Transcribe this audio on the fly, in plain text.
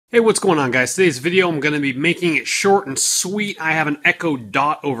Hey, what's going on, guys? Today's video, I'm going to be making it short and sweet. I have an Echo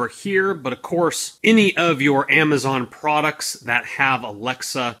Dot over here, but of course, any of your Amazon products that have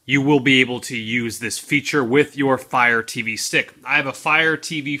Alexa, you will be able to use this feature with your Fire TV stick. I have a Fire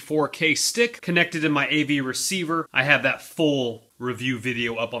TV 4K stick connected to my AV receiver. I have that full review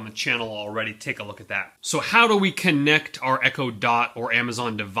video up on the channel already. Take a look at that. So how do we connect our Echo Dot or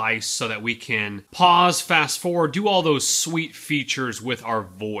Amazon device so that we can pause, fast forward, do all those sweet features with our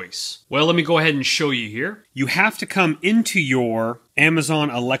voice? Well, let me go ahead and show you here. You have to come into your Amazon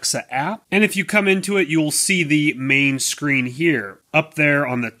Alexa app, and if you come into it, you'll see the main screen here. Up there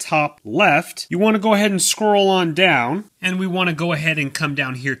on the top left, you want to go ahead and scroll on down, and we want to go ahead and come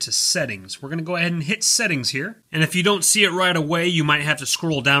down here to settings. We're going to go ahead and hit settings here, and if you don't see it right away, you might have to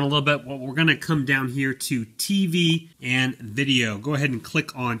scroll down a little bit. Well, we're going to come down here to TV and video. Go ahead and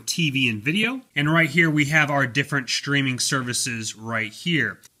click on TV and video, and right here we have our different streaming services right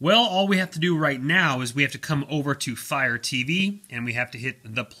here. Well, all we have to do right now is we have to come over to Fire TV, and we have to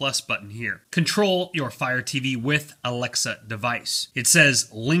hit the plus button here. Control your Fire TV with Alexa device. It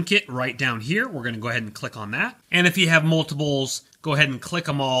says link it right down here. We're going to go ahead and click on that. And if you have multiples, go ahead and click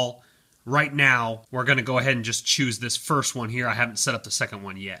them all. Right now, we're going to go ahead and just choose this first one here. I haven't set up the second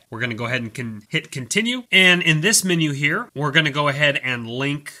one yet. We're going to go ahead and hit continue. And in this menu here, we're going to go ahead and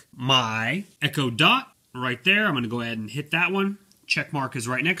link my Echo Dot right there. I'm going to go ahead and hit that one. Check mark is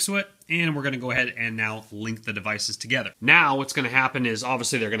right next to it, and we're going to go ahead and now link the devices together. Now what's going to happen is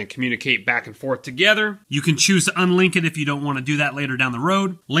obviously they're going to communicate back and forth together. You can choose to unlink it if you don't want to do that later down the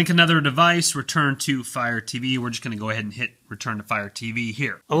road. Link another device, return to Fire TV. We're just going to go ahead and hit return to Fire TV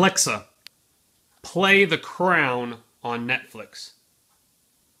here. Alexa, play The Crown on Netflix.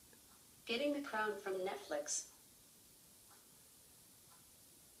 Getting The Crown from Netflix.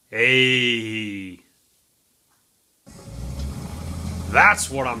 Hey.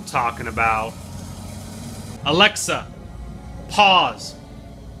 That's what I'm talking about. Alexa, pause.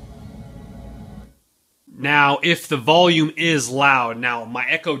 Now, if the volume is loud, now my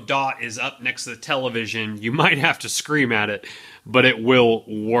Echo Dot is up next to the television, you might have to scream at it, but it will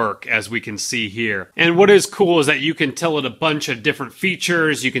work, as we can see here. And what is cool is that you can tell it a bunch of different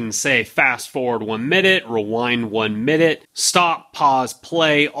features. You can say fast forward 1 minute, rewind 1 minute, stop, pause,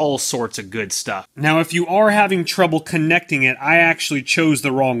 play, all sorts of good stuff. Now, if you are having trouble connecting it, I actually chose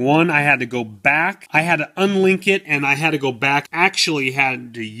the wrong one. I had to go back. I had to unlink it, and I had to go back. Actually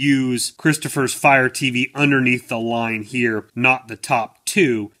had to use Christopher's Fire TV underneath the line here, not the top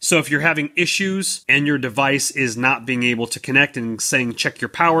two. So if you're having issues and your device is not being able to connect and saying check your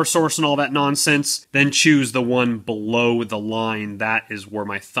power source and all that nonsense, then choose the one below the line. That is where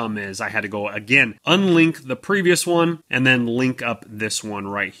my thumb is. I had to go again, unlink the previous one and then link up this one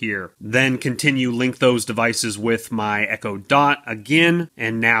right here. Then continue link those devices with my Echo Dot again,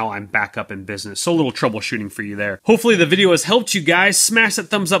 and now I'm back up in business. So a little troubleshooting for you there. Hopefully the video has helped you guys. Smash that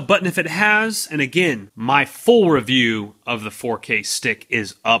thumbs up button if it has. And again, my full review of the 4K stick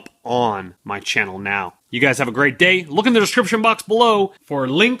is up on my channel now. You guys have a great day. Look in the description box below for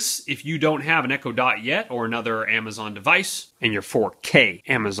links if you don't have an Echo Dot yet or another Amazon device and your 4K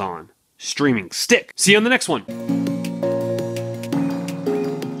Amazon streaming stick. See you on the next one.